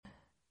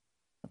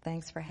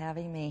Thanks for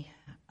having me.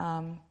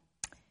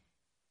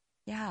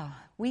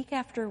 Week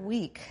after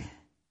week,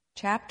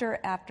 chapter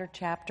after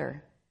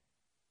chapter,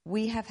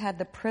 we have had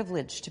the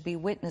privilege to be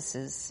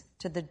witnesses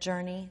to the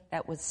journey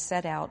that was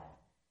set out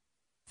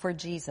for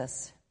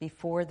Jesus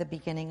before the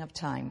beginning of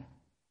time.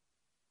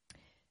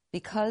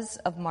 Because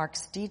of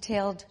Mark's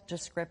detailed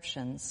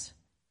descriptions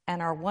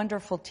and our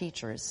wonderful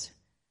teachers,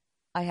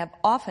 I have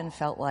often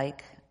felt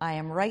like I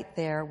am right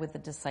there with the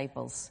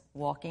disciples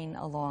walking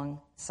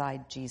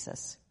alongside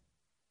Jesus.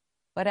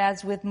 But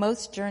as with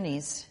most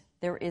journeys,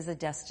 there is a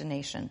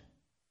destination.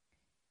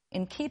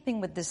 In keeping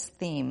with this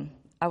theme,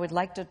 I would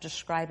like to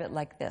describe it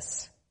like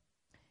this.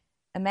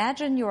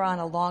 Imagine you're on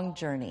a long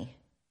journey,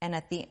 and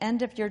at the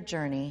end of your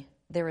journey,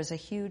 there is a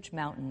huge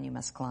mountain you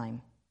must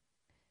climb.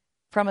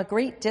 From a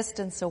great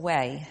distance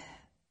away,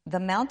 the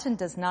mountain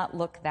does not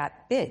look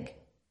that big,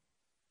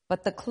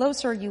 but the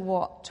closer you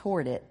walk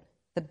toward it,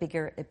 the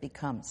bigger it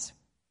becomes.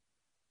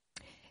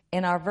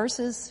 In our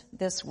verses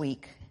this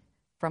week,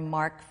 from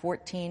Mark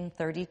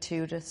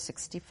 14:32 to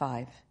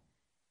 65,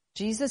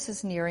 Jesus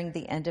is nearing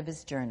the end of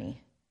his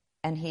journey,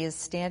 and he is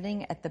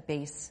standing at the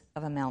base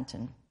of a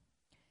mountain.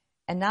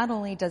 And not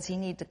only does he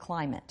need to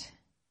climb it,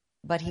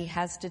 but he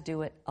has to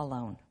do it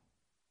alone.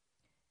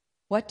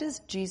 What does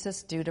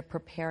Jesus do to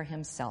prepare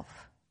himself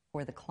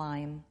for the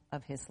climb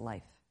of his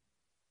life?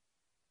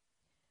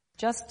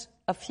 Just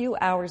a few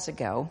hours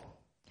ago,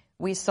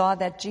 we saw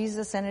that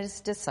Jesus and his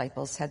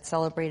disciples had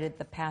celebrated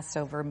the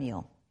Passover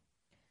meal.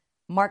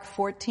 Mark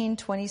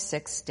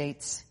 14:26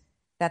 states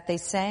that they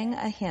sang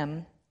a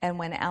hymn and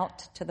went out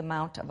to the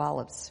Mount of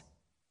Olives.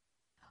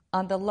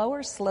 On the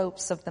lower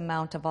slopes of the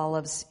Mount of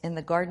Olives in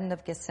the Garden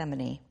of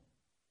Gethsemane,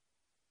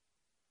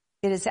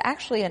 it is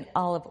actually an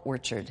olive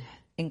orchard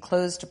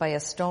enclosed by a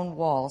stone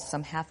wall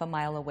some half a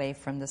mile away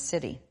from the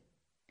city.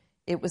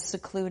 It was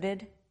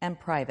secluded and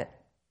private.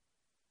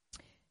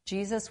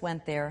 Jesus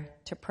went there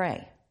to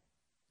pray.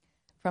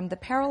 From the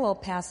parallel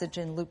passage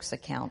in Luke's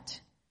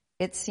account,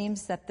 it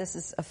seems that this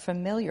is a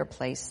familiar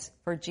place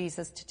for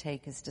Jesus to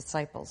take his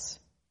disciples.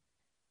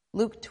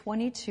 Luke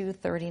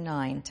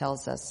 22:39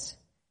 tells us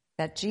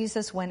that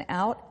Jesus went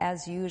out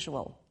as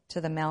usual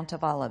to the Mount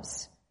of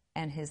Olives,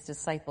 and his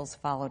disciples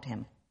followed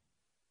him.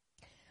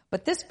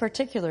 But this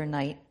particular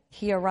night,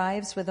 he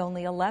arrives with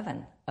only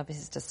 11 of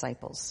his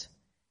disciples,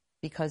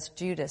 because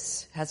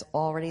Judas has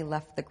already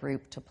left the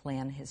group to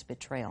plan his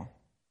betrayal.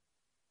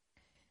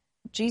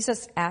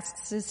 Jesus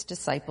asks his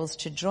disciples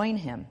to join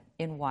him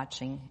in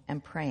watching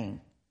and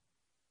praying.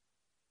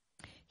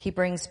 He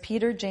brings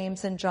Peter,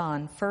 James, and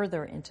John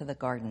further into the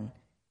garden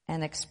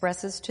and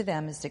expresses to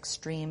them his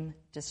extreme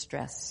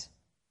distress.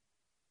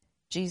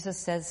 Jesus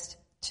says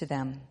to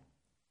them,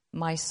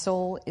 "My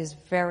soul is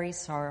very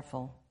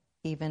sorrowful,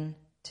 even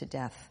to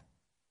death."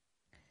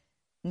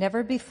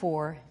 Never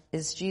before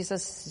is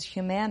Jesus'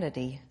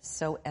 humanity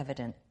so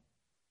evident.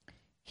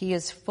 He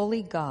is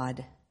fully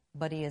God,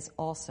 but he is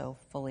also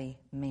fully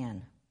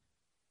man.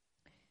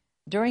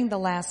 During the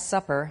Last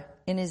Supper,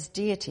 in his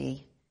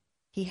deity,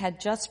 he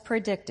had just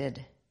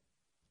predicted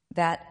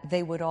that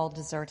they would all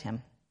desert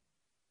him.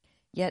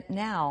 Yet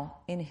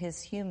now, in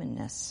his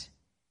humanness,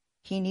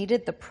 he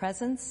needed the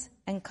presence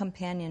and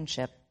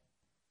companionship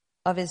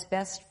of his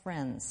best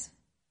friends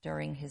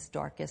during his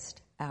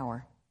darkest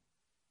hour.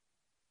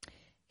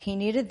 He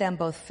needed them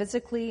both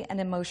physically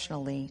and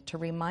emotionally to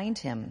remind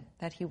him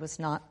that he was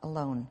not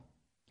alone.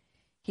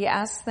 He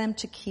asked them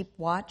to keep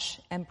watch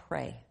and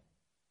pray.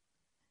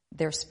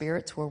 Their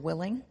spirits were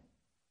willing,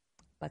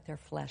 but their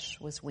flesh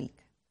was weak.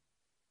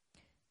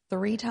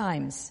 3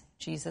 times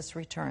Jesus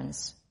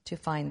returns to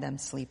find them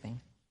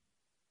sleeping.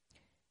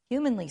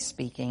 Humanly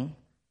speaking,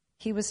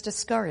 he was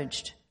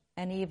discouraged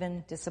and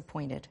even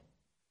disappointed.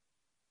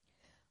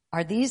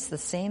 Are these the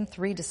same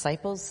 3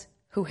 disciples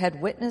who had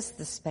witnessed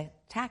the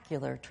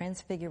spectacular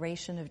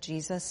transfiguration of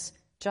Jesus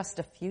just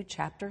a few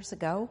chapters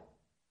ago?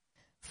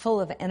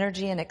 Full of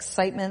energy and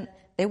excitement,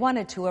 they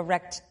wanted to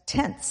erect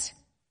tents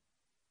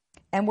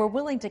and were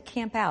willing to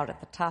camp out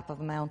at the top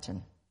of a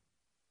mountain.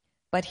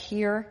 But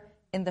here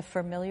in the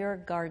familiar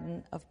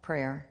garden of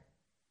prayer,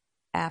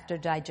 after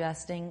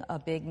digesting a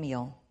big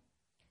meal,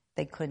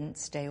 they couldn't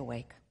stay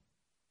awake.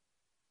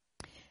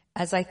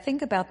 As I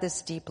think about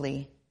this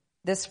deeply,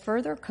 this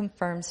further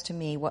confirms to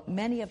me what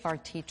many of our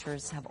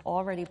teachers have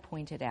already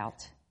pointed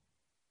out,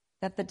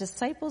 that the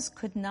disciples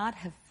could not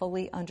have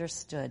fully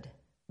understood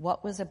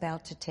what was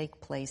about to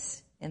take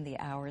place in the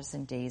hours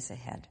and days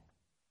ahead.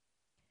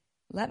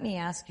 Let me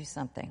ask you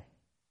something.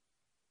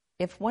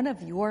 If one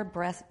of your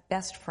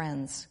best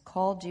friends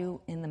called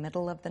you in the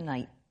middle of the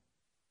night,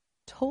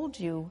 told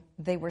you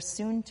they were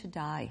soon to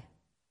die,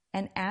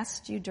 and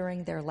asked you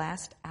during their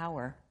last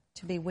hour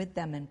to be with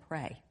them and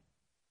pray,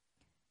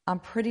 I'm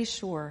pretty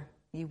sure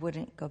you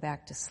wouldn't go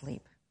back to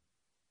sleep.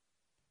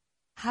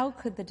 How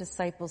could the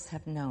disciples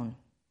have known?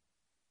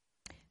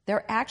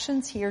 Their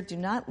actions here do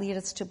not lead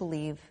us to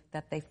believe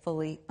that they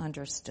fully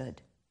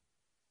understood.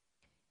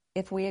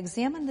 If we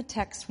examine the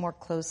text more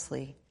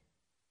closely,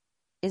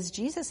 is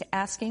Jesus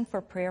asking for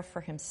prayer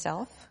for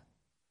himself?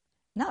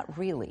 Not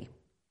really.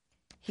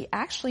 He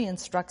actually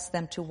instructs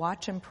them to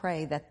watch and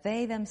pray that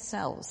they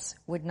themselves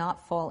would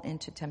not fall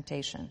into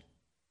temptation.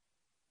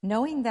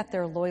 Knowing that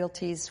their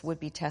loyalties would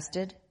be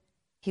tested,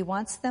 he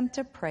wants them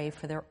to pray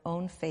for their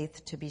own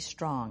faith to be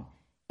strong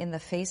in the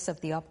face of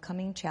the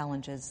upcoming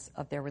challenges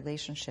of their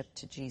relationship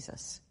to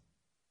Jesus.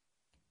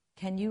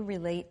 Can you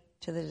relate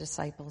to the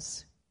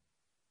disciples?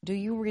 Do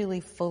you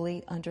really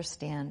fully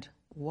understand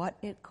what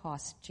it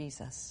cost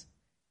Jesus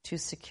to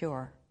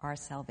secure our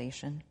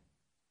salvation?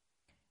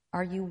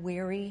 Are you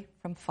weary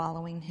from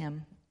following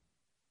him?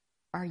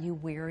 Are you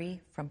weary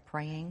from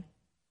praying?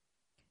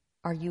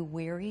 Are you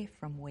weary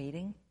from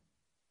waiting?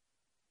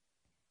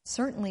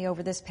 Certainly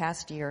over this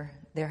past year,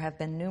 there have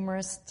been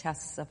numerous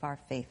tests of our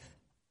faith.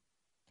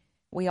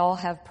 We all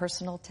have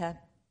personal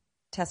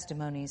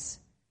testimonies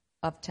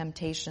of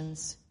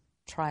temptations,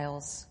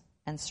 trials,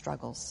 and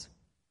struggles.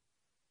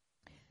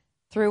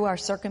 Through our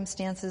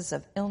circumstances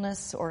of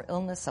illness or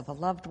illness of a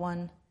loved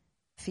one,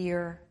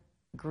 fear,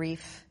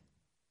 grief,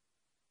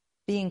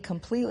 being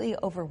completely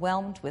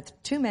overwhelmed with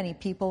too many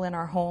people in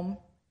our home,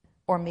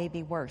 or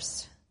maybe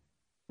worse,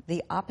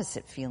 the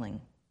opposite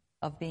feeling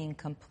of being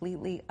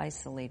completely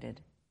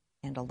isolated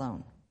and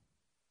alone.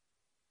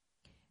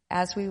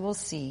 As we will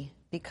see,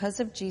 because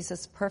of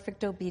Jesus'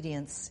 perfect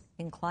obedience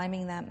in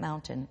climbing that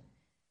mountain,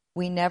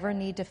 we never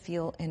need to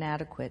feel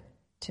inadequate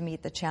to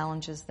meet the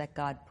challenges that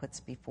God puts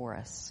before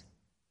us.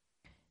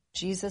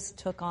 Jesus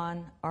took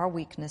on our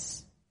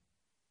weakness,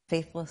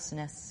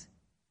 faithlessness,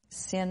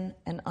 sin,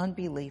 and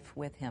unbelief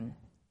with him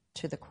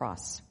to the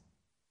cross.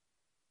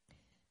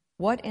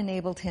 What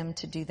enabled him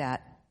to do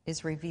that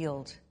is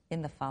revealed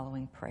in the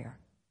following prayer.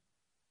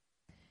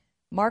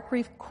 Mark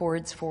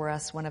records for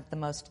us one of the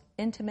most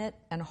intimate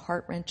and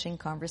heart-wrenching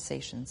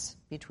conversations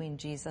between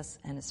Jesus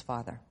and his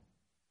Father.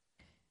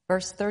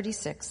 Verse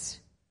 36,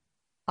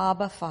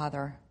 Abba,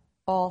 Father,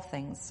 all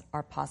things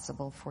are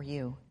possible for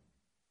you.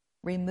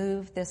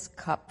 Remove this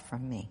cup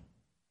from me.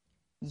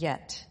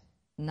 Yet,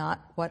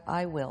 not what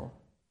I will,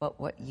 but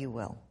what you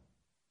will.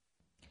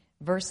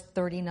 Verse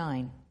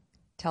 39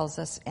 tells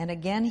us, and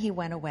again he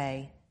went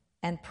away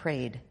and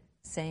prayed,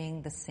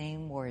 saying the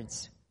same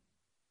words.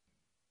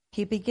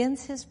 He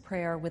begins his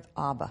prayer with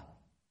Abba.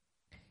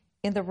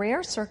 In the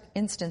rare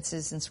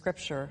instances in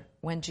Scripture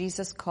when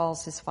Jesus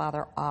calls his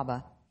Father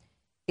Abba,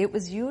 it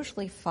was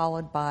usually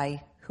followed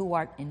by, who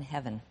art in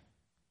heaven.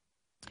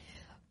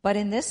 But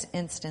in this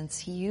instance,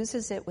 he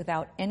uses it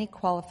without any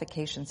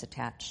qualifications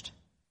attached.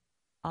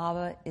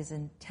 Abba is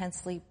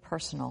intensely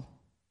personal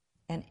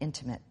and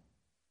intimate.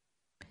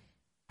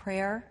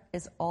 Prayer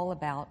is all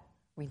about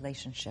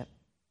relationship.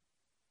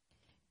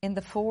 In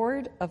the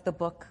foreword of the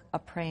book A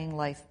Praying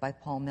Life by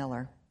Paul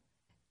Miller,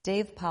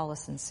 Dave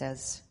Paulison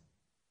says,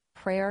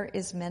 prayer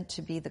is meant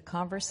to be the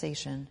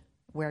conversation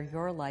where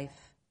your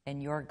life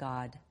and your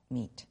God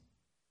meet.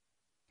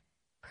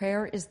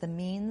 Prayer is the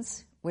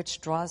means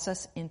which draws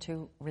us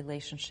into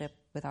relationship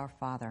with our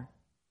Father.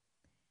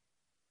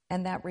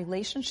 And that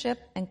relationship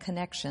and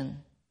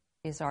connection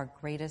is our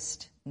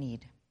greatest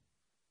need.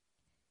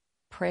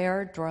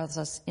 Prayer draws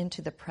us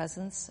into the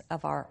presence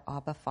of our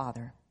Abba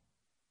Father.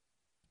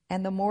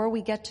 And the more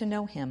we get to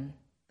know him,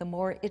 the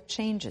more it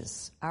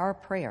changes our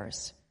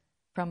prayers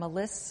from a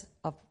list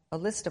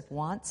of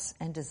wants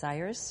and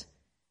desires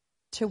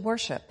to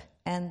worship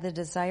and the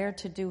desire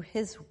to do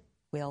his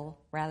will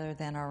rather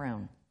than our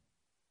own.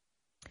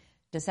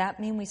 Does that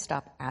mean we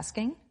stop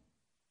asking?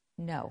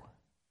 No.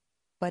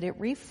 But it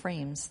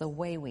reframes the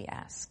way we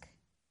ask.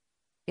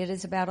 It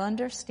is about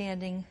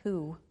understanding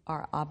who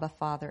our Abba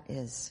Father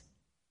is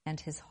and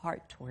his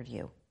heart toward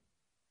you.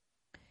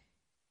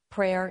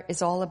 Prayer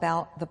is all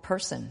about the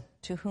person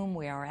to whom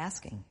we are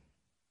asking.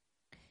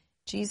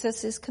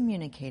 Jesus is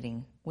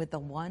communicating with the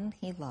one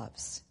he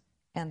loves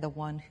and the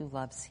one who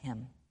loves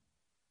him.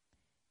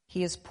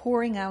 He is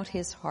pouring out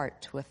his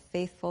heart to a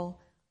faithful,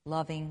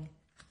 loving,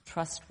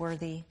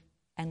 trustworthy,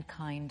 and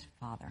kind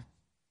Father.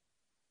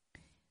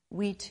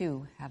 We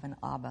too have an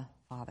Abba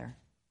Father.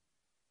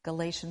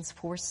 Galatians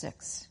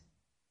 4:6.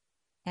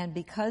 And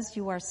because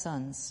you are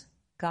sons,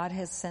 God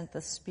has sent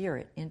the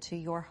Spirit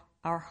into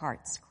our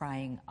hearts,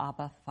 crying,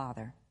 Abba,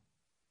 Father.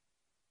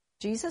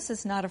 Jesus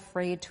is not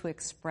afraid to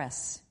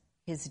express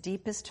his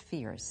deepest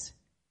fears,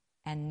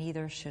 and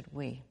neither should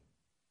we.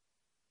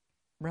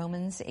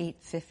 Romans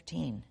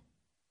 8:15.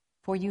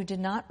 For you did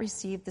not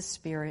receive the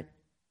spirit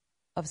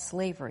of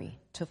slavery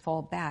to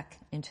fall back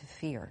into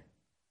fear,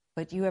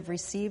 but you have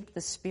received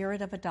the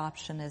spirit of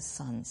adoption as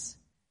sons,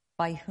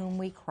 by whom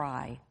we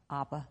cry,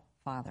 Abba,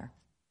 Father.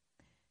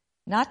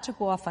 Not to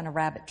go off on a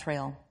rabbit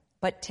trail,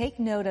 but take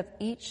note of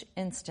each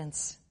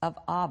instance of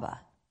Abba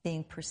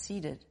being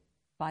preceded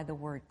by the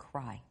word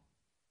cry.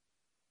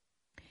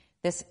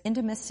 This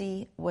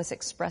intimacy was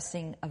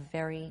expressing a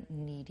very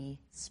needy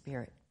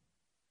spirit.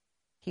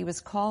 He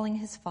was calling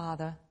his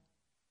Father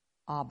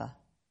Abba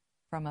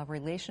from a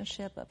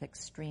relationship of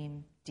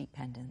extreme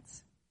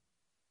dependence.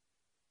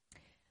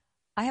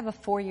 I have a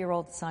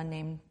 4-year-old son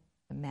named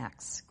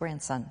Max,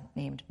 grandson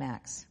named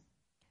Max.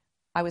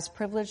 I was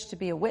privileged to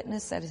be a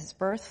witness at his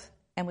birth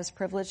and was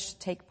privileged to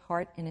take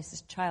part in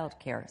his child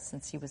care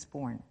since he was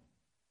born.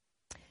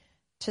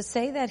 To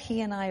say that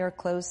he and I are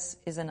close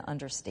is an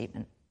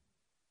understatement.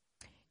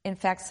 In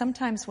fact,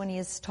 sometimes when he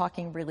is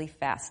talking really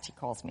fast, he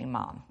calls me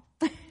Mom.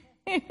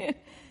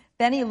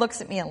 Then he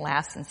looks at me and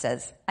laughs and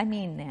says, I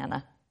mean,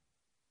 Nana.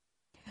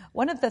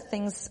 One of the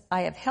things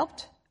I have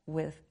helped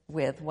with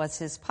was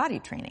his potty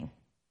training.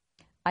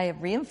 I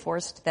have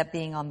reinforced that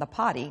being on the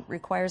potty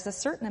requires a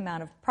certain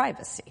amount of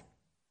privacy.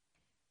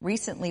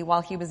 Recently,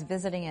 while he was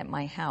visiting at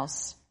my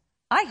house,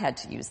 I had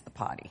to use the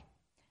potty,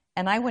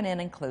 and I went in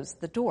and closed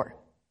the door.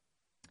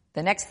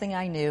 The next thing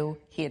I knew,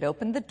 he had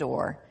opened the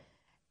door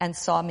and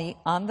saw me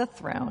on the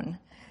throne,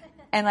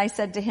 and I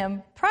said to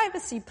him,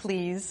 privacy,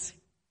 please.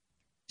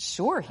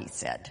 Sure, he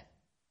said.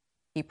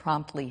 He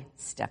promptly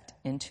stepped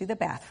into the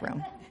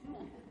bathroom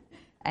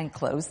and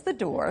closed the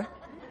door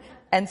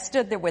and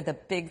stood there with a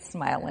big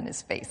smile on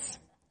his face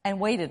and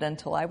waited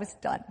until I was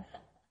done.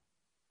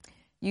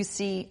 You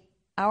see,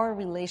 our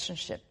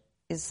relationship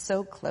is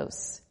so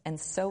close and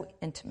so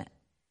intimate.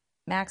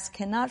 Max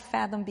cannot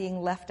fathom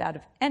being left out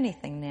of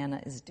anything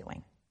Nana is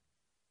doing.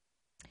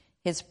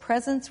 His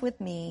presence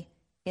with me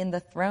in the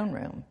throne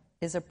room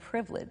is a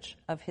privilege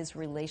of his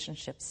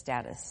relationship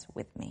status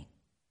with me.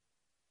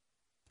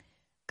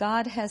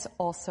 God has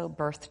also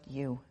birthed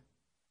you.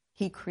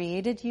 He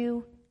created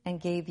you and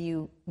gave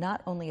you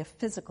not only a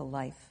physical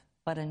life,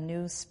 but a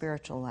new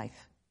spiritual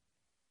life.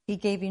 He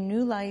gave you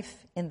new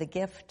life in the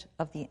gift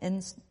of the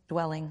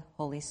indwelling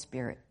Holy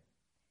Spirit.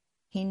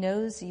 He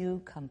knows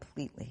you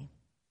completely.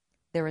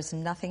 There is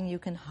nothing you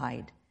can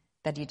hide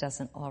that he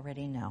doesn't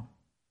already know.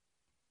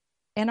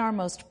 In our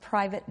most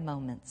private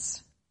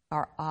moments,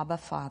 our Abba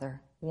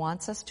Father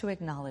wants us to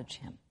acknowledge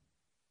him.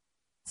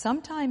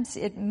 Sometimes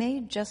it may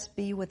just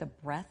be with a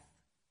breath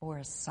or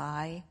a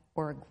sigh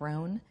or a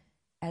groan,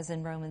 as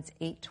in Romans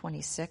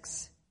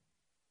 8:26.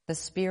 The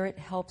Spirit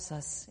helps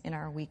us in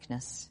our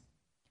weakness.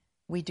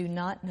 We do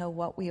not know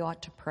what we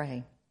ought to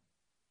pray,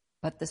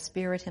 but the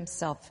Spirit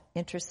himself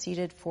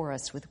interceded for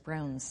us with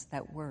groans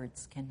that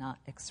words cannot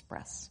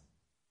express.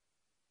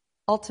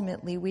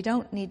 Ultimately, we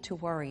don't need to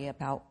worry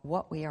about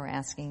what we are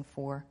asking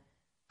for,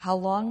 how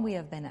long we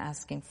have been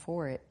asking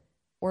for it,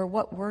 or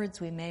what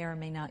words we may or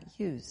may not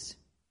use.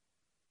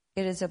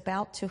 It is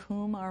about to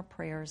whom our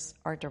prayers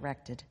are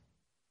directed.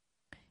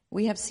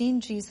 We have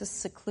seen Jesus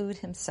seclude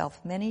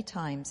himself many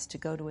times to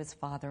go to his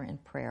Father in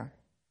prayer.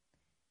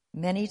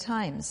 Many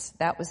times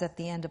that was at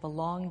the end of a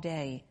long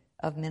day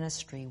of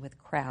ministry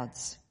with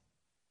crowds.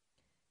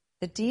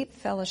 The deep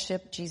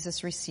fellowship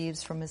Jesus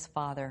receives from his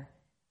Father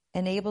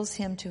enables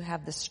him to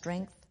have the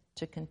strength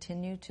to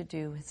continue to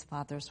do his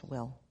Father's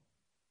will.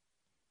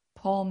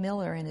 Paul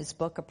Miller, in his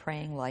book, A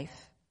Praying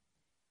Life,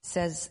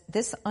 says,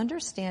 this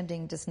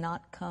understanding does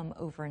not come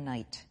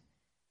overnight,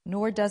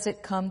 nor does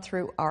it come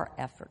through our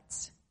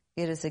efforts.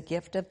 It is a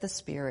gift of the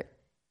Spirit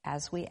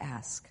as we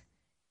ask,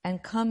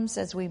 and comes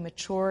as we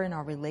mature in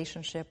our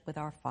relationship with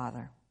our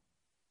Father.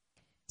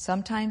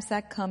 Sometimes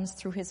that comes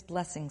through his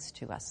blessings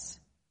to us.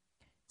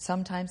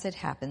 Sometimes it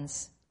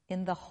happens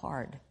in the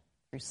hard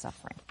through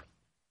suffering.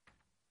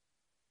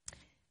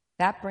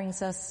 That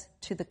brings us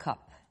to the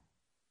cup,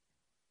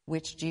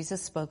 which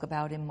Jesus spoke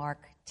about in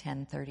Mark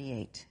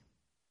 10:38.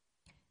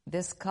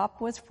 This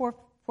cup was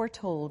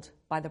foretold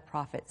by the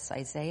prophets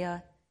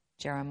Isaiah,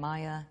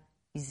 Jeremiah,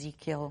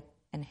 Ezekiel,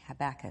 and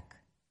Habakkuk.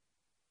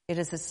 It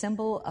is a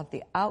symbol of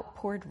the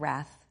outpoured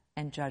wrath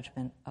and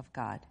judgment of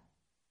God.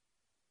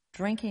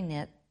 Drinking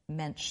it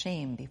meant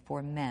shame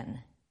before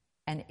men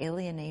and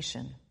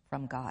alienation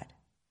from God.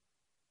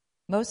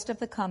 Most of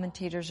the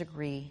commentators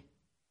agree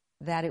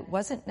that it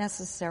wasn't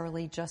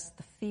necessarily just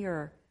the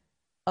fear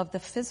of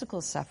the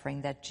physical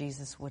suffering that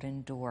Jesus would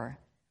endure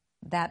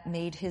that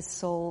made his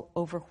soul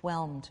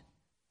overwhelmed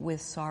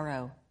with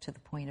sorrow to the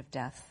point of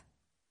death.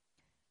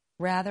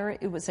 Rather,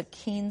 it was a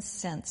keen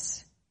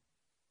sense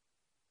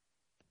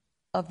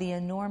of the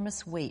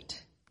enormous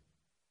weight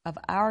of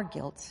our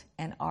guilt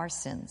and our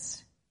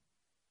sins,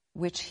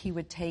 which he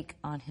would take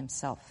on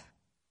himself.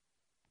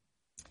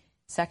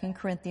 2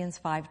 Corinthians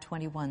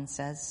 5:21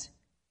 says,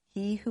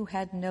 he who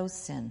had no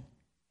sin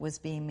was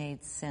being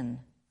made sin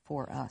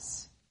for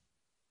us.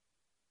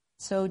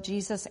 So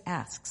Jesus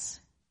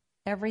asks,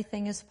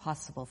 everything is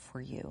possible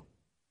for you.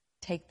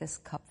 Take this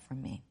cup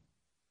from me.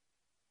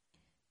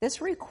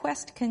 This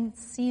request can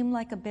seem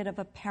like a bit of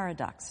a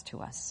paradox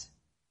to us.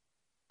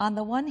 On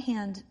the one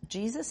hand,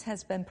 Jesus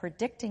has been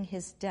predicting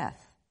his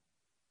death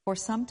for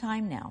some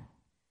time now.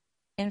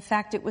 In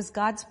fact, it was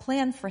God's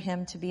plan for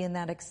him to be in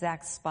that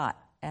exact spot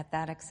at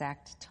that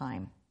exact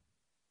time.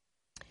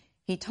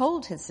 He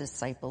told his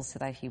disciples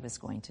that he was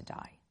going to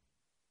die.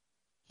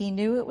 He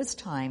knew it was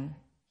time.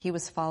 He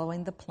was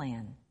following the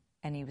plan,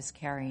 and he was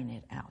carrying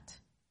it out.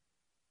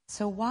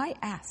 So why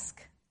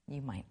ask,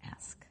 you might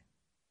ask?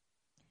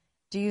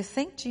 Do you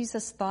think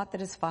Jesus thought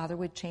that his Father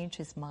would change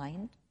his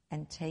mind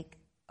and take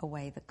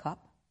away the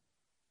cup?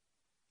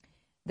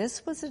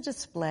 This was a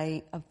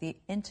display of the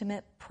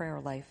intimate prayer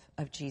life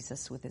of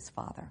Jesus with his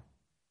Father.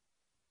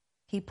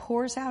 He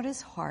pours out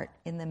his heart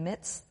in the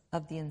midst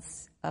of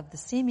the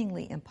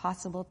seemingly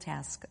impossible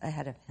task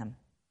ahead of him.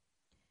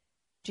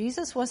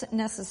 Jesus wasn't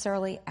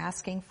necessarily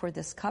asking for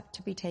this cup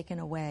to be taken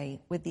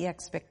away with the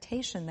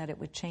expectation that it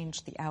would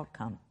change the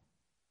outcome.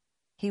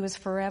 He was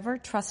forever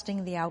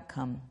trusting the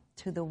outcome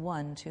to the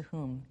one to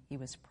whom he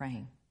was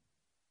praying.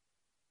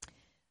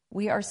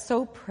 We are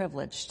so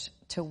privileged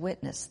to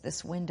witness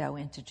this window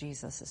into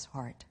Jesus'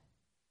 heart.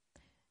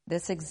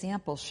 This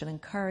example should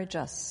encourage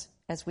us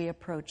as we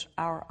approach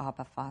our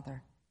Abba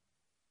Father,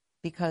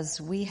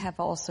 because we have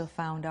also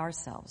found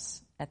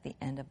ourselves at the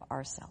end of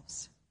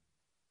ourselves.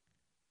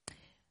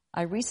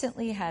 I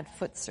recently had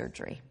foot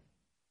surgery.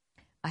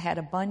 I had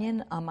a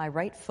bunion on my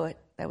right foot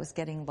that was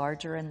getting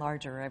larger and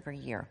larger every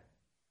year.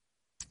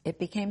 It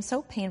became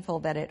so painful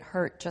that it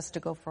hurt just to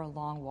go for a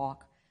long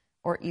walk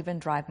or even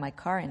drive my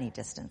car any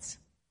distance.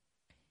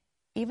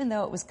 Even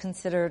though it was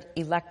considered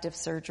elective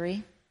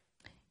surgery,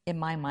 in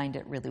my mind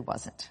it really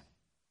wasn't.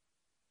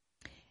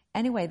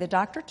 Anyway, the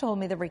doctor told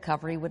me the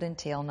recovery would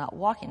entail not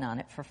walking on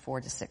it for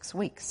 4 to 6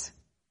 weeks.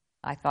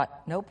 I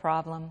thought, no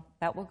problem,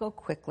 that will go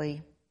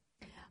quickly.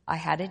 I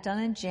had it done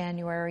in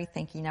January,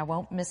 thinking I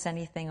won't miss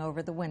anything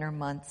over the winter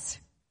months.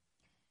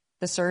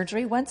 The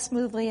surgery went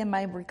smoothly and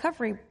my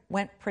recovery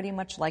went pretty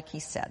much like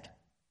he said.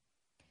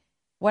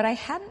 What I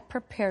hadn't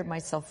prepared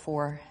myself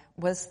for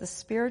was the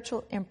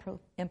spiritual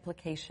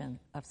implication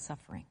of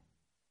suffering.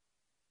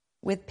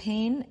 With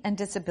pain and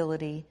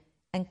disability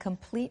and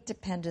complete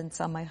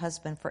dependence on my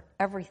husband for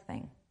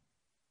everything,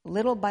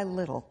 little by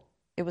little,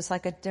 it was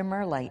like a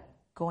dimmer light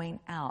going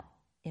out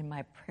in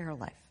my prayer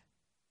life.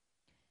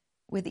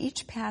 With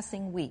each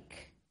passing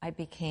week, I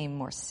became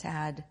more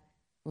sad,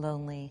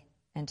 lonely,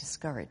 and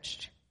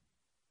discouraged.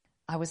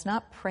 I was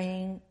not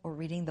praying or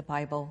reading the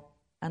Bible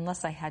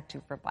unless I had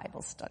to for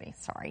Bible study,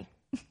 sorry.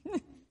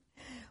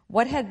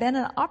 What had been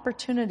an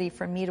opportunity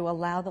for me to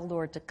allow the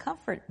Lord to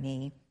comfort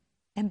me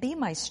and be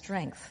my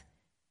strength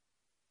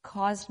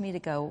caused me to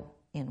go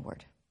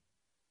inward.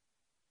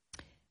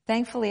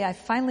 Thankfully, I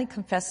finally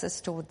confessed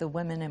this to the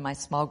women in my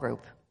small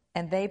group,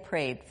 and they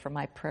prayed for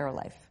my prayer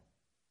life.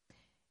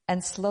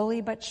 And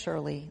slowly but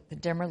surely, the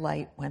dimmer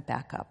light went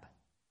back up.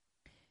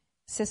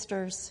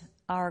 Sisters,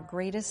 our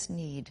greatest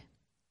need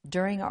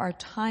during our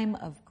time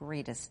of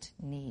greatest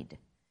need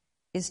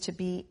is to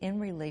be in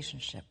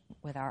relationship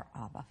with our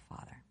Abba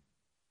Father.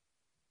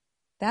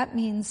 That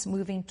means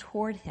moving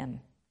toward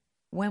him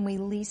when we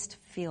least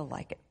feel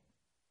like it,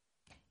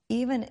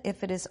 even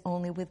if it is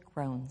only with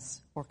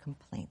groans or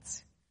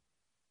complaints.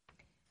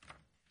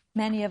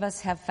 Many of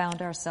us have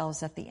found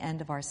ourselves at the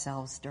end of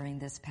ourselves during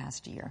this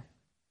past year.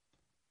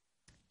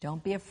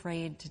 Don't be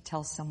afraid to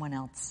tell someone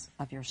else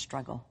of your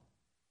struggle.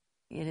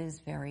 It is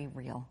very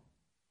real.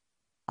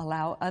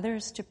 Allow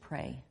others to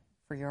pray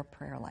for your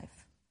prayer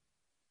life.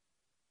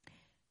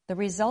 The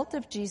result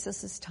of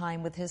Jesus'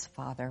 time with his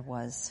Father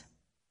was,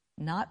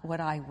 not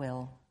what I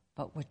will,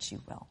 but what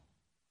you will.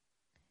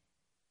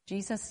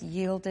 Jesus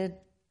yielded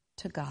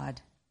to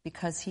God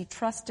because he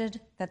trusted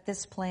that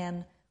this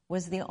plan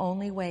was the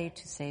only way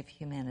to save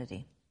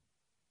humanity.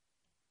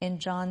 In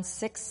John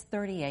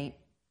 6:38,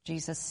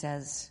 Jesus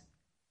says,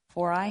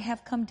 "For I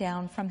have come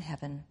down from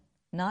heaven,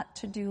 not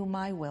to do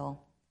my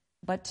will,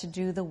 but to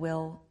do the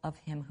will of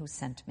him who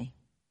sent me."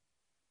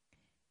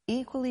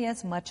 Equally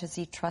as much as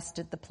he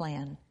trusted the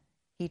plan,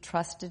 he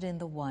trusted in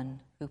the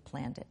one who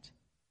planned it.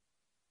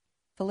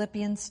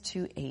 Philippians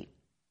 2:8,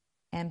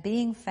 "And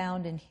being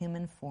found in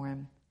human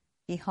form,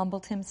 he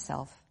humbled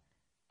himself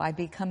by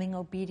becoming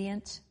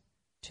obedient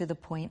to the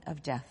point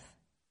of death,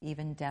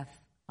 even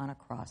death on a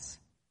cross."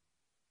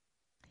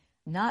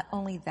 Not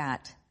only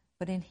that,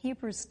 but in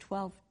Hebrews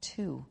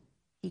 12:2,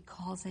 he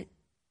calls it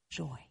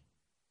joy.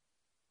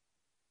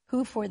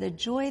 Who for the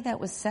joy that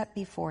was set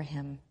before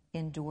him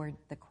endured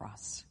the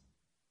cross.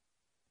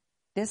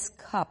 This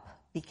cup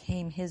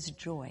became his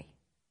joy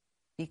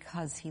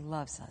because he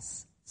loves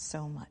us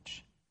so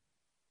much.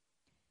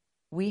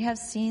 We have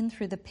seen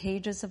through the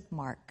pages of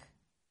Mark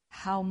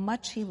how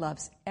much he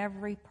loves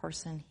every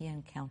person he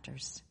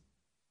encounters,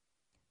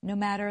 no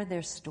matter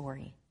their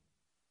story.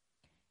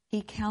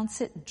 He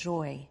counts it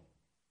joy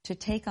to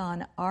take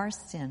on our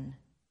sin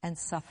and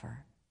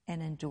suffer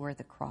and endure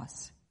the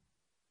cross.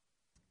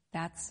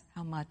 That's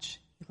how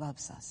much he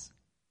loves us.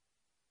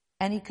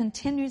 And he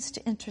continues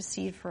to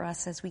intercede for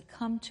us as we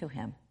come to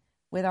him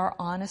with our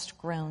honest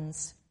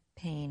groans,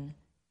 pain,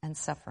 and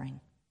suffering.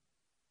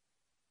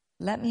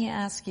 Let me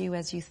ask you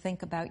as you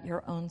think about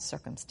your own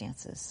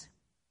circumstances.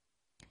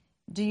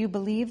 Do you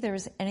believe there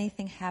is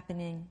anything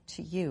happening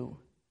to you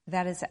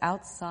that is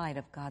outside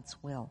of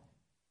God's will?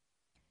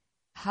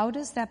 How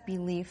does that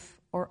belief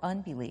or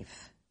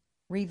unbelief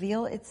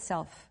reveal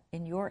itself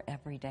in your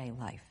everyday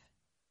life?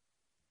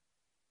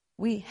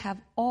 We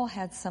have all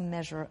had some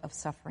measure of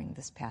suffering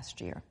this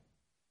past year.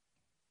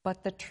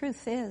 But the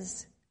truth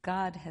is,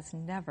 God has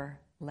never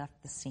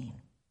left the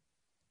scene.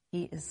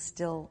 He is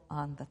still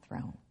on the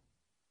throne.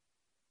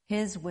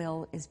 His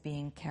will is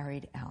being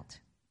carried out.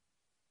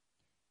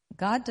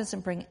 God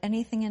doesn't bring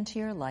anything into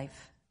your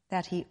life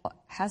that he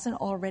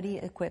hasn't already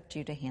equipped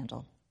you to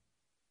handle.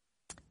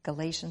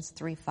 Galatians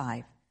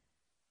 3:5.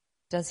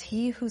 Does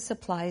he who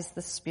supplies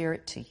the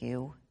Spirit to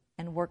you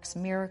and works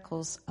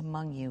miracles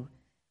among you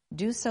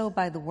do so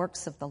by the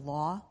works of the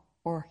law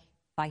or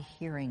by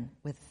hearing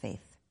with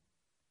faith?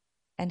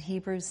 And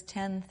Hebrews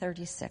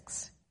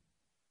 10:36.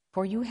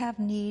 For you have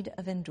need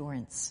of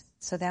endurance,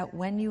 so that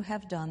when you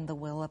have done the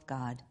will of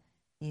God,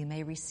 you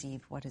may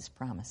receive what is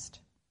promised.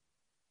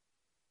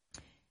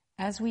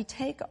 As we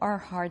take our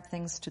hard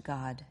things to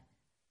God,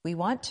 we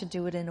want to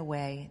do it in a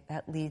way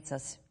that leads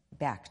us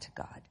back to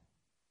God.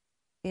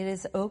 It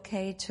is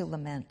okay to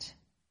lament,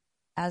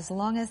 as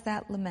long as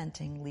that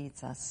lamenting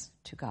leads us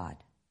to God.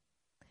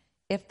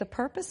 If the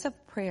purpose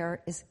of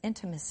prayer is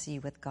intimacy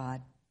with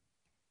God,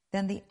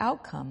 then the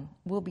outcome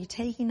will be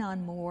taking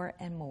on more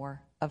and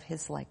more of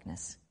his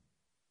likeness.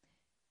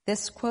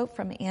 This quote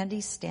from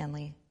Andy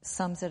Stanley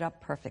sums it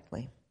up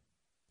perfectly.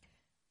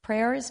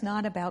 Prayer is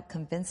not about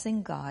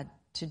convincing God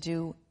to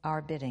do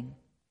our bidding,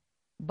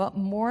 but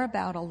more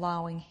about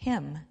allowing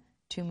him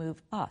to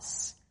move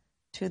us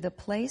to the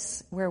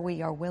place where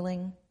we are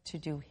willing to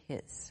do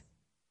his.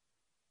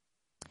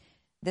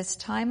 This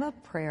time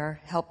of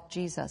prayer helped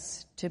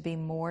Jesus to be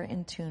more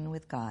in tune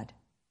with God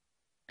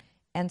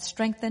and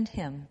strengthened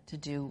him to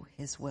do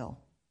his will.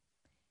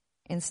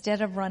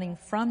 Instead of running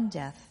from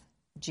death,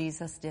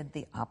 Jesus did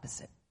the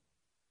opposite.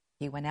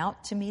 He went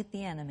out to meet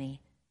the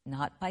enemy,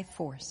 not by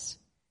force,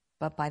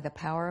 but by the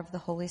power of the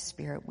Holy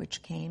Spirit,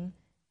 which came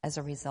as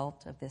a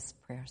result of this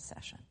prayer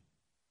session.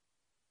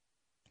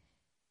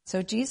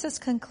 So Jesus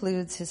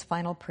concludes his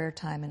final prayer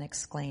time and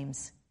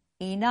exclaims,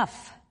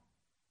 "Enough."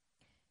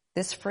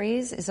 This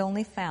phrase is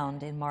only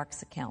found in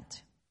Mark's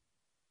account.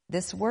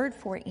 This word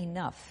for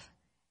enough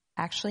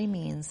actually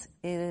means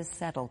it is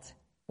settled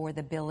or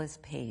the bill is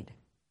paid.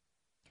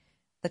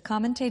 The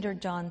commentator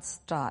John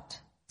Stott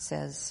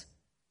says,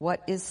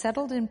 what is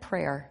settled in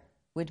prayer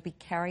would be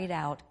carried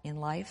out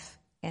in life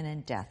and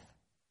in death,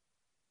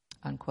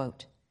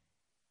 unquote.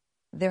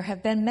 There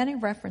have been many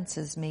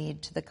references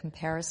made to the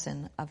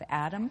comparison of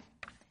Adam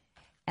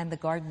and the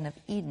Garden of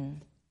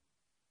Eden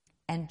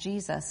and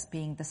Jesus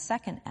being the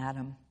second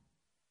Adam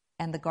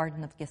and the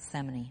Garden of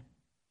Gethsemane.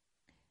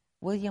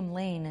 William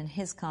Lane in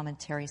his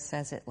commentary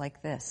says it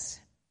like this: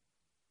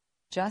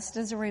 just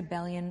as a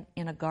rebellion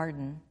in a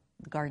garden,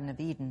 the Garden of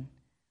Eden,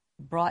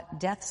 brought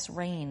death's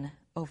reign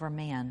over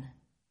man,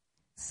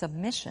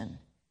 submission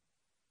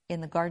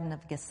in the Garden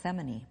of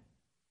Gethsemane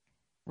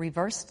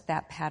reversed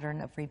that pattern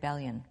of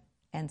rebellion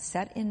and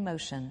set in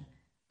motion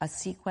a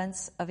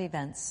sequence of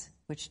events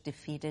which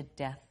defeated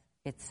death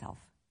itself.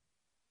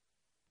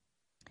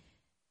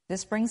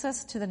 This brings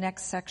us to the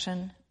next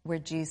section where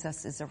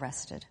Jesus is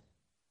arrested.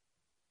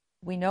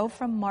 We know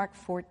from Mark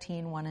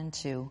 14:1 and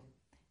 2,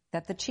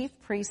 that the chief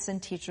priests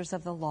and teachers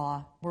of the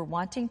law were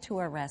wanting to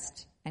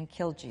arrest and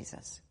kill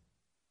Jesus.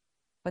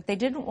 But they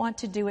didn't want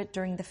to do it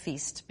during the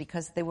feast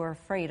because they were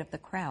afraid of the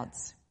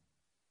crowds.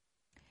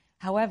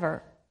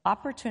 However,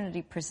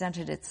 opportunity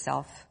presented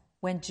itself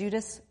when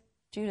Judas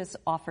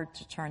offered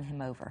to turn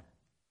him over.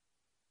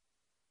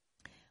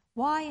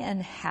 Why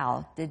and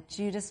how did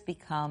Judas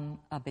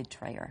become a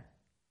betrayer?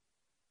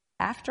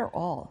 After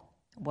all,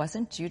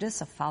 wasn't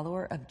Judas a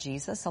follower of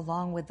Jesus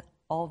along with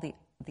all the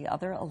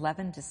other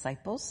 11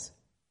 disciples?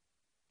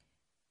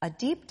 A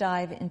deep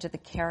dive into the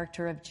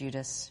character of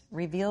Judas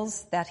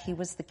reveals that he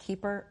was the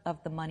keeper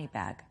of the money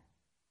bag.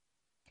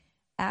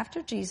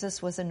 After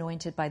Jesus was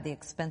anointed by the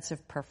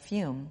expensive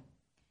perfume,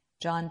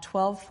 John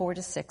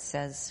 12:4-6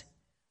 says,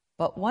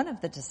 but one of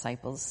the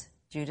disciples,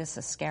 Judas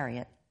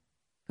Iscariot,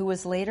 who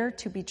was later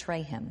to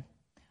betray him,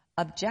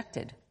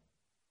 objected.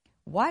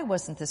 Why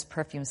wasn't this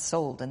perfume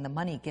sold and the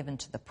money given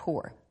to the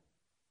poor?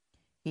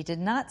 He did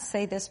not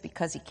say this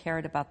because he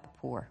cared about the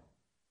poor,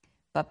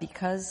 but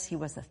because he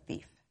was a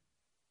thief.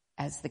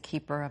 As the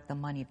keeper of the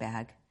money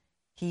bag,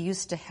 he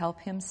used to help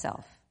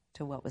himself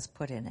to what was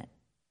put in it.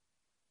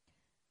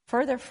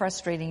 Further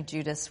frustrating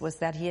Judas was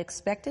that he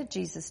expected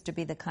Jesus to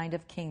be the kind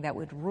of king that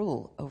would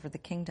rule over the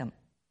kingdom,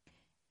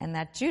 and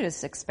that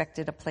Judas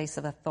expected a place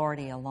of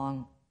authority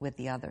along with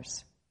the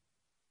others.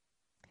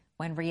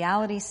 When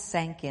reality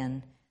sank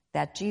in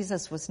that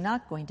Jesus was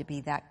not going to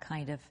be that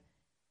kind of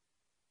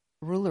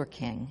ruler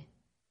king,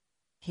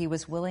 he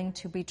was willing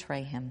to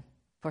betray him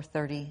for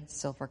 30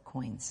 silver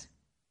coins.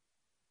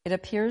 It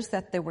appears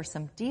that there were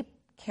some deep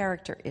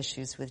character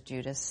issues with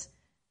Judas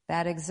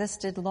that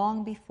existed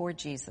long before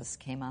Jesus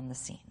came on the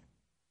scene.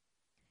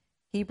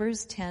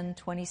 Hebrews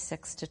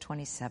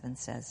 10:26-27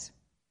 says,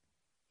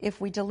 if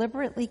we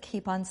deliberately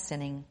keep on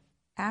sinning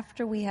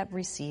after we have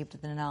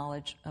received the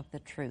knowledge of the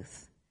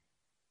truth,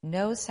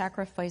 no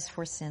sacrifice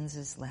for sins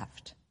is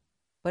left,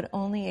 but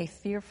only a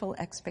fearful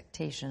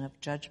expectation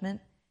of judgment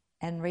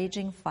and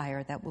raging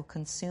fire that will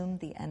consume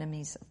the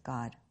enemies of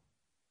God.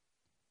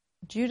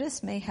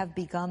 Judas may have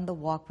begun the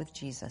walk with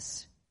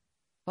Jesus,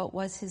 but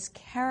was his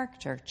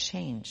character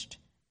changed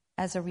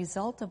as a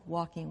result of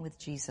walking with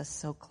Jesus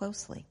so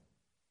closely?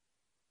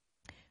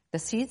 The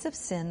seeds of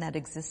sin that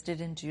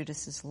existed in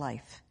Judas's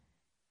life,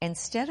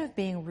 instead of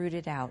being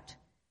rooted out,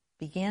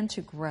 began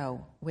to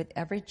grow with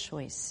every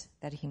choice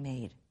that he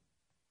made.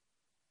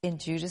 In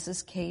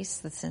Judas's case,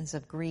 the sins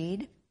of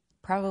greed,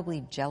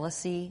 probably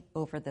jealousy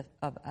over the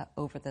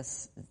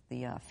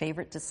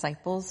favorite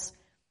disciples,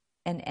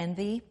 and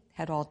envy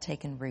had all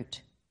taken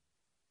root.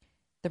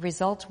 The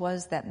result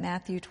was that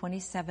Matthew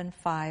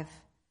 27:5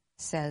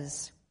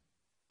 says,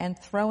 "And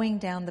throwing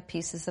down the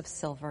pieces of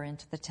silver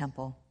into the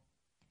temple,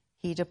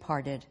 he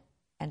departed,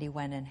 and he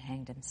went and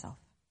hanged himself."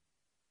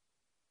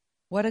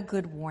 What a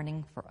good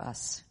warning for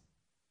us.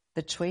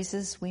 The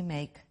choices we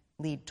make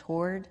lead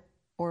toward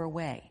or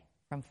away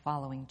from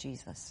following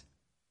Jesus.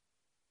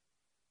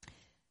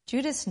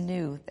 Judas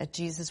knew that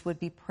Jesus would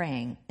be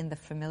praying in the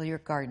familiar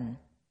garden.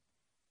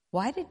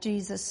 Why did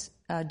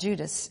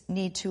Judas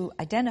need to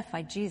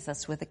identify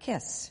Jesus with a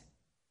kiss?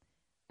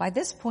 By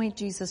this point,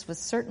 Jesus was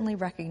certainly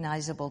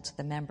recognizable to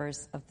the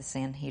members of the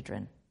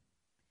Sanhedrin.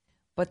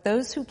 But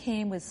those who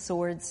came with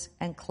swords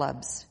and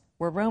clubs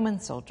were Roman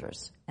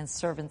soldiers and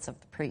servants of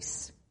the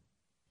priests.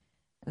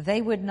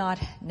 They would not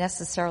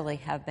necessarily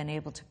have been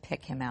able to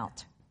pick him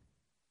out.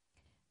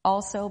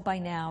 Also, by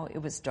now, it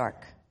was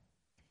dark.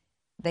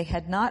 They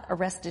had not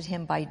arrested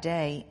him by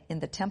day in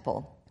the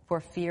temple for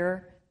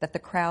fear that the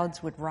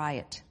crowds would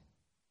riot.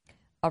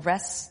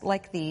 Arrests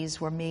like these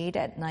were made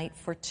at night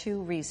for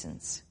two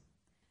reasons.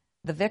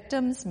 The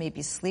victims may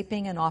be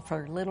sleeping and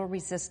offer little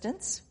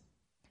resistance,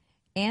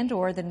 and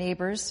or the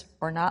neighbors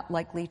are not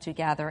likely to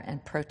gather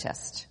and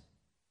protest.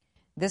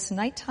 This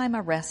nighttime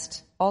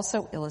arrest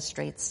also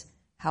illustrates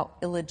how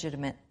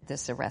illegitimate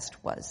this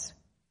arrest was.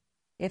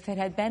 If it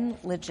had been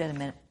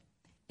legitimate,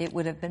 it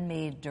would have been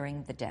made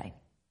during the day.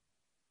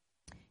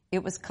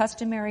 It was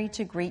customary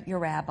to greet your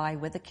rabbi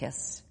with a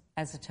kiss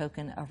as a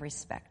token of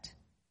respect.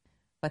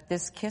 But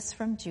this kiss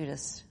from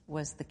Judas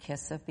was the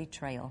kiss of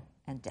betrayal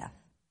and death.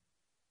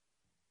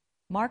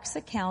 Mark's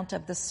account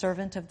of the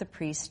servant of the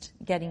priest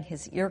getting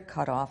his ear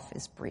cut off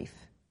is brief.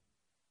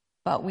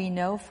 But we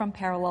know from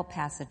parallel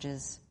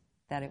passages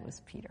that it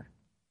was Peter,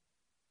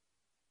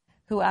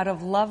 who out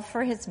of love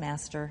for his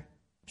master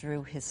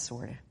drew his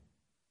sword.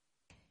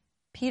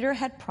 Peter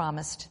had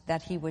promised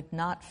that he would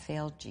not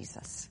fail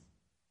Jesus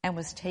and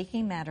was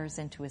taking matters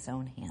into his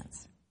own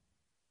hands.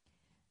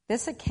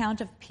 This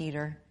account of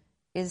Peter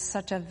is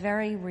such a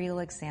very real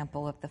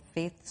example of the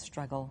faith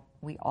struggle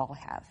we all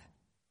have.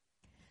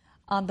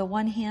 On the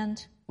one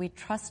hand, we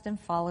trust and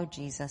follow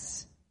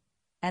Jesus,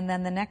 and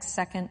then the next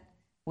second,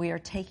 we are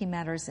taking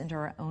matters into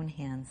our own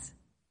hands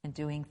and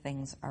doing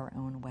things our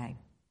own way.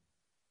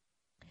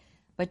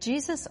 But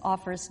Jesus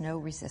offers no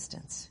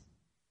resistance.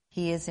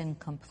 He is in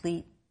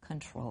complete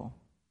control.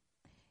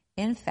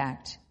 In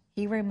fact,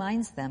 he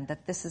reminds them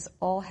that this is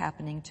all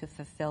happening to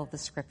fulfill the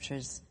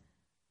scriptures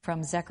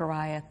from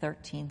Zechariah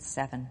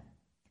 13:7.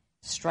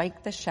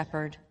 Strike the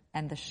shepherd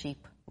and the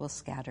sheep will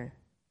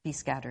be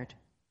scattered.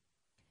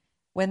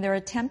 When their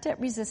attempt at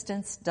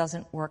resistance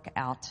doesn't work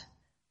out,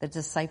 the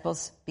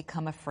disciples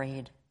become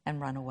afraid and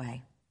run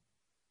away.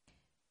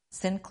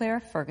 Sinclair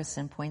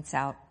Ferguson points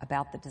out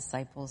about the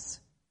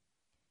disciples,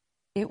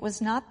 it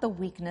was not the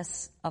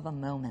weakness of a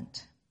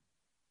moment.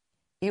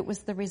 It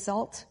was the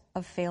result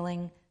of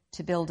failing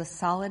to build a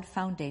solid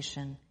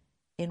foundation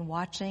in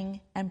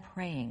watching and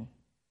praying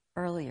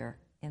earlier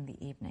in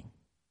the evening.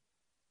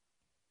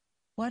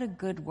 What a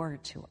good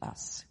word to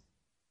us.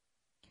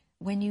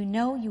 When you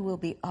know you will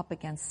be up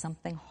against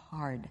something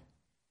hard,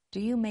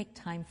 do you make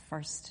time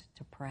first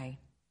to pray?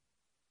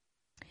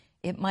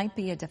 It might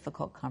be a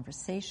difficult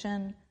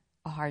conversation,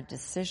 a hard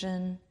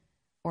decision,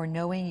 or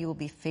knowing you will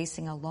be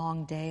facing a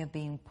long day of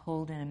being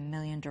pulled in a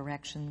million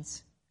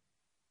directions.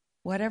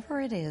 Whatever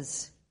it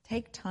is,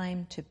 take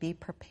time to be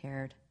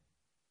prepared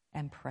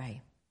and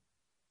pray.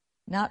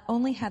 Not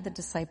only had the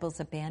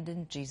disciples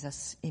abandoned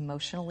Jesus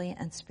emotionally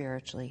and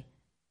spiritually,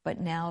 but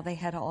now they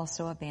had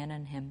also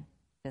abandoned him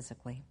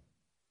physically.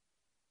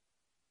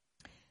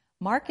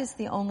 Mark is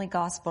the only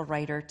gospel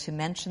writer to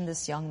mention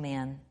this young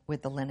man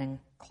with the linen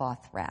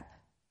cloth wrap.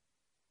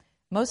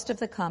 Most of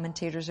the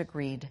commentators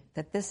agreed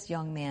that this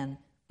young man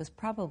was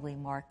probably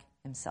Mark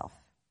himself.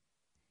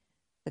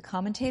 The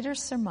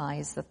commentators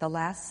surmise that the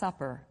Last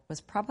Supper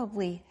was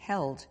probably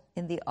held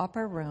in the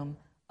upper room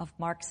of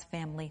Mark's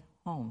family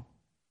home.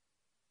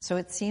 So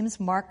it seems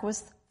Mark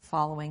was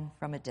following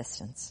from a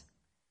distance.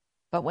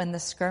 But when the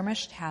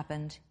skirmish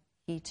happened,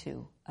 he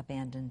too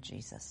abandoned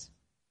Jesus.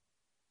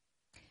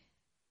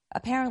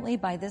 Apparently,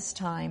 by this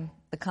time,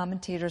 the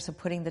commentators are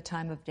putting the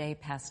time of day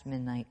past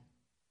midnight.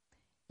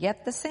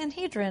 Yet the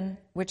Sanhedrin,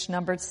 which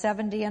numbered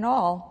 70 in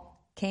all,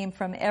 came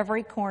from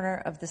every corner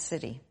of the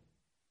city.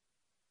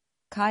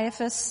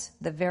 Caiaphas,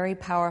 the very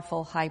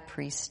powerful high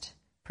priest,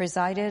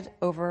 presided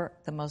over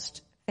the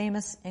most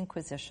famous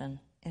inquisition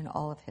in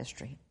all of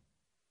history.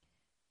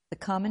 The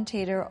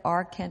commentator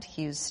R. Kent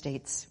Hughes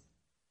states,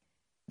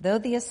 though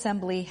the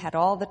assembly had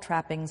all the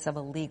trappings of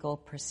a legal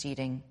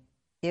proceeding,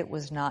 it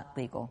was not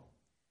legal.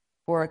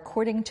 For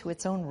according to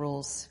its own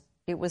rules,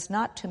 it was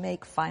not to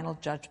make final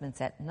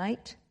judgments at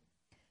night,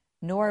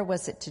 nor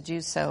was it to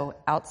do so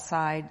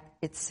outside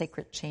its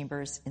sacred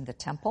chambers in the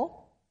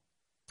temple,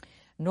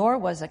 nor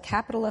was a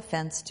capital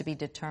offense to be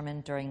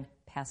determined during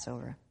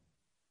Passover.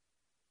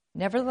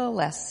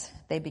 Nevertheless,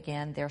 they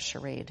began their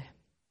charade,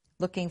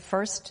 looking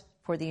first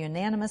for the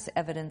unanimous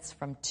evidence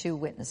from 2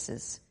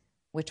 witnesses,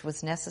 which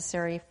was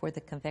necessary for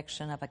the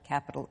conviction of a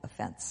capital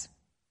offense.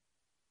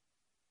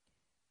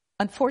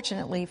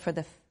 Unfortunately for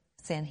the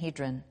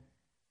Sanhedrin,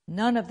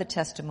 none of the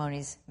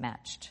testimonies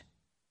matched.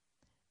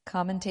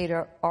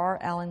 Commentator R.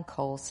 Alan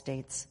Cole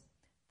states,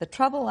 "The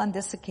trouble on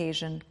this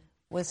occasion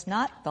was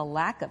not the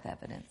lack of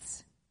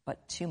evidence,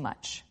 but too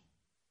much.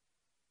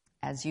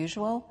 As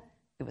usual,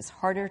 it was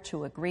harder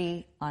to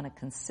agree on a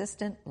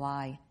consistent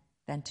lie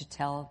than to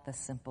tell the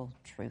simple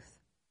truth."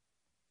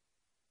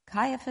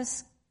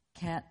 Caiaphas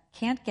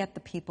can't get the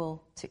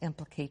people to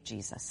implicate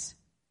Jesus.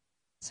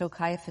 So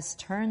Caiaphas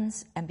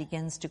turns and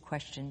begins to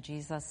question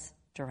Jesus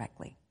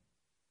directly.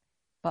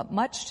 But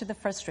much to the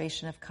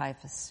frustration of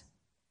Caiaphas,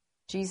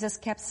 Jesus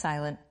kept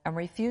silent and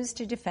refused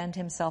to defend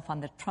himself on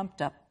the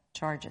trumped-up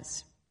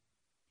charges.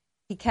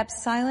 He kept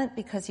silent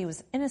because he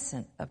was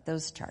innocent of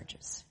those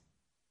charges.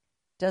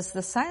 Does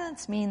the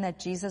silence mean that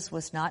Jesus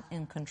was not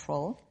in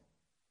control?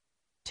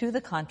 To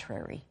the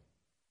contrary,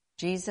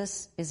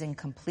 Jesus is in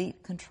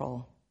complete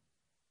control.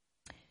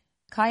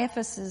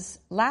 Caiaphas'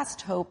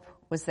 last hope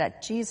was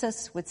that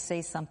Jesus would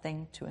say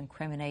something to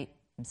incriminate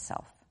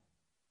himself.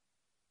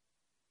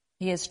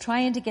 He is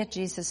trying to get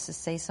Jesus to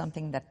say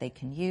something that they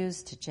can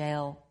use to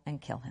jail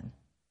and kill him.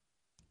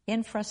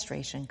 In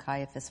frustration,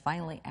 Caiaphas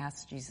finally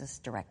asked Jesus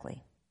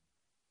directly,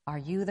 "Are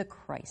you the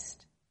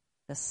Christ,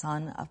 the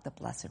Son of the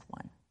Blessed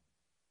One?"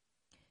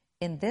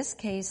 In this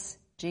case,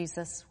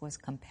 Jesus was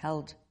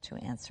compelled to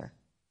answer.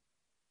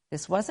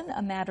 This wasn't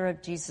a matter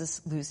of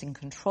Jesus losing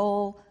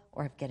control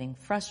or of getting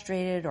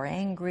frustrated or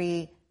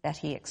angry that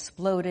he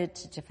exploded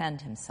to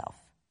defend himself.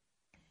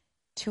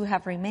 To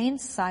have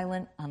remained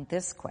silent on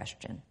this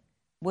question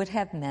would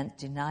have meant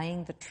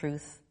denying the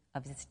truth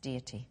of his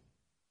deity.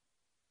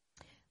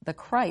 The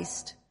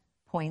Christ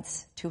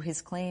points to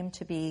his claim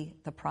to be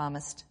the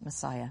promised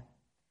Messiah,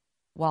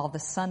 while the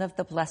Son of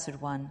the Blessed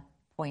One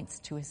points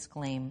to his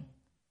claim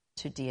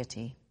to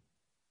deity.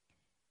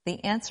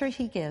 The answer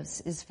he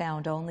gives is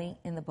found only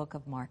in the book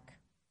of Mark.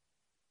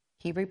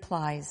 He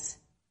replies,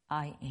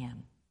 "I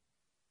am."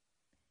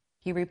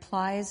 He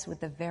replies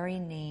with the very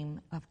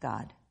name of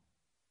God.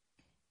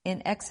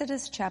 In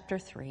Exodus chapter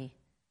 3,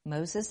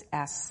 Moses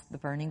asks the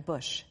burning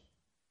bush,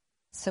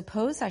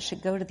 "Suppose I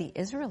should go to the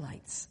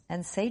Israelites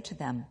and say to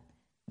them,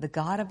 'The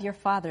God of your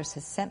fathers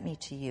has sent me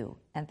to you,'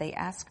 and they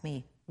ask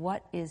me,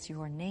 'What is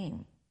your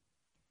name?'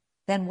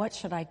 Then what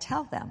should I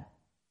tell them?"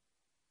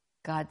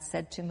 God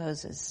said to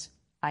Moses,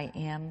 "I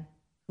am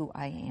who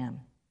I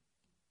am."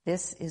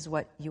 This is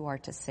what you are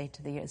to say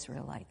to the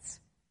Israelites.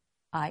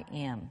 "I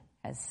am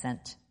has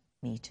sent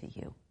me to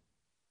you."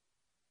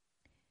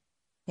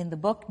 In the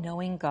book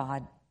Knowing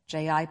God,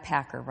 J.I.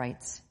 Packer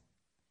writes,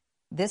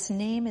 "This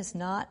name is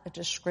not a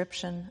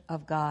description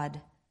of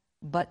God,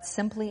 but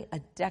simply a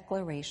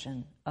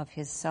declaration of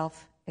his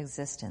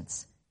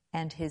self-existence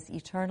and his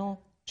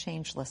eternal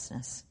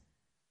changelessness,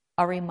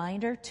 a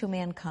reminder to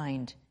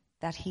mankind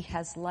that he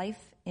has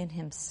life in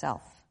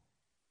himself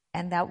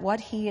and that what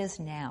he is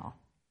now,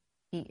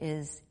 he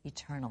is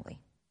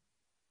eternally."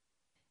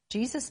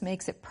 Jesus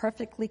makes it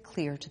perfectly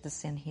clear to the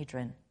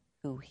Sanhedrin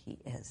who he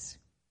is.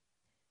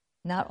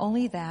 Not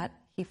only that,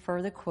 he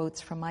further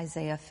quotes from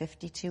Isaiah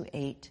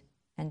 52:8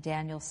 and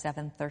Daniel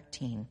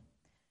 7:13,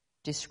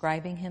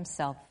 describing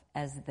himself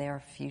as their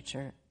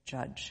future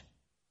judge.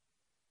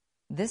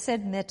 This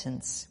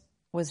admittance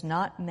was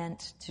not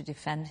meant to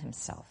defend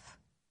himself.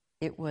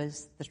 It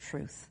was the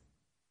truth.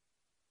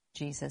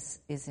 Jesus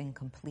is in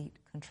complete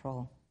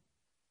control.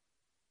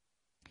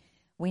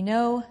 We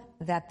know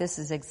that this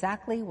is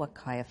exactly what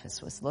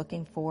Caiaphas was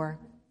looking for.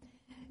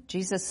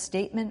 Jesus'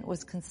 statement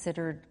was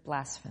considered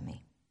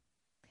blasphemy.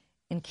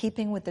 In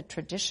keeping with the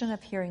tradition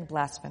of hearing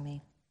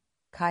blasphemy,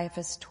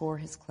 Caiaphas tore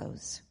his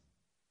clothes.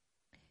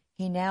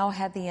 He now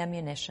had the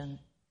ammunition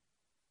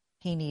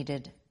he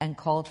needed and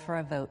called for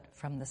a vote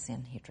from the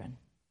Sanhedrin.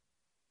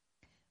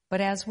 But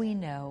as we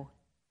know,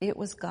 it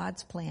was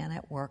God's plan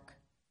at work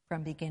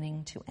from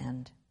beginning to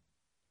end.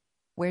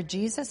 Where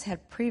Jesus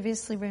had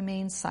previously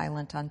remained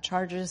silent on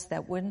charges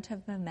that wouldn't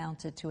have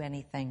amounted to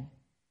anything,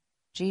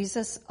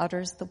 Jesus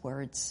utters the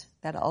words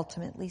that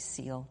ultimately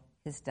seal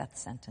his death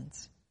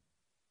sentence.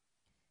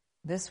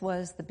 This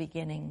was the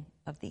beginning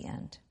of the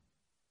end.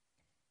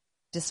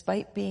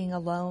 Despite being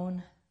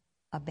alone,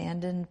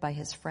 abandoned by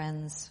his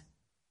friends,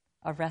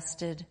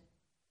 arrested,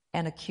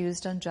 and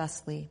accused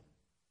unjustly,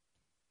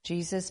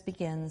 Jesus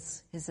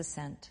begins his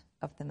ascent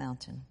of the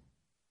mountain.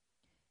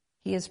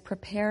 He is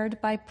prepared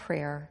by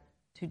prayer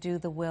to do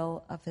the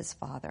will of his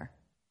Father,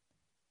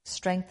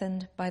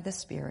 strengthened by the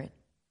Spirit,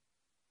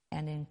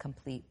 and in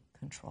complete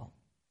control.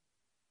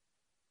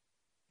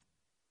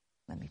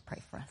 Let me pray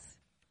for us.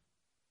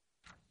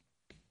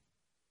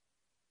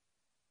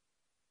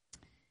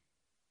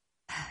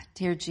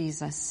 Dear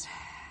Jesus,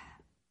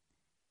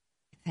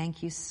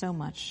 thank you so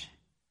much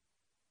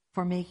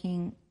for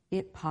making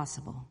it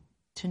possible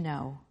to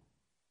know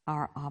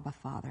our Abba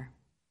Father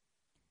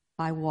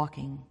by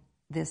walking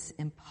this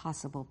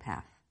impossible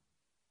path.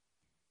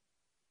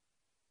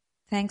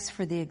 Thanks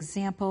for the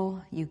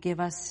example you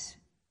give us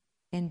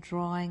in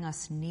drawing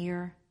us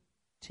near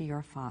to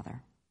your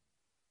Father.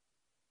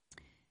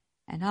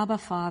 And Abba,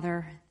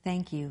 Father,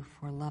 thank you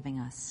for loving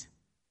us.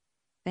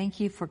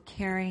 Thank you for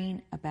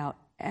caring about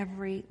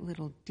every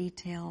little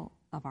detail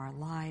of our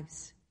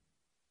lives,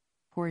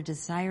 for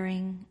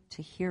desiring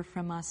to hear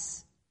from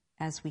us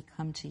as we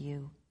come to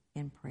you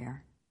in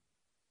prayer.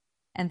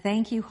 And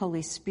thank you,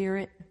 Holy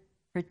Spirit,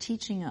 for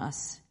teaching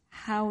us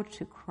how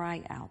to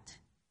cry out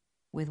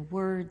with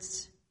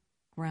words,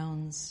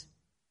 groans,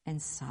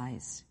 and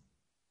sighs,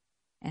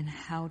 and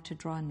how to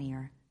draw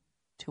near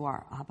to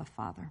our Abba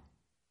Father.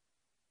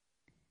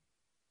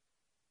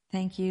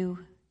 Thank you,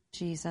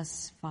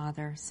 Jesus,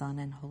 Father, Son,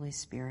 and Holy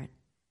Spirit,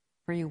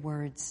 for your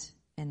words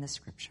in the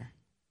Scripture.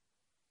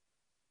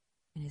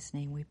 In his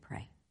name we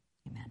pray.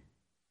 Amen.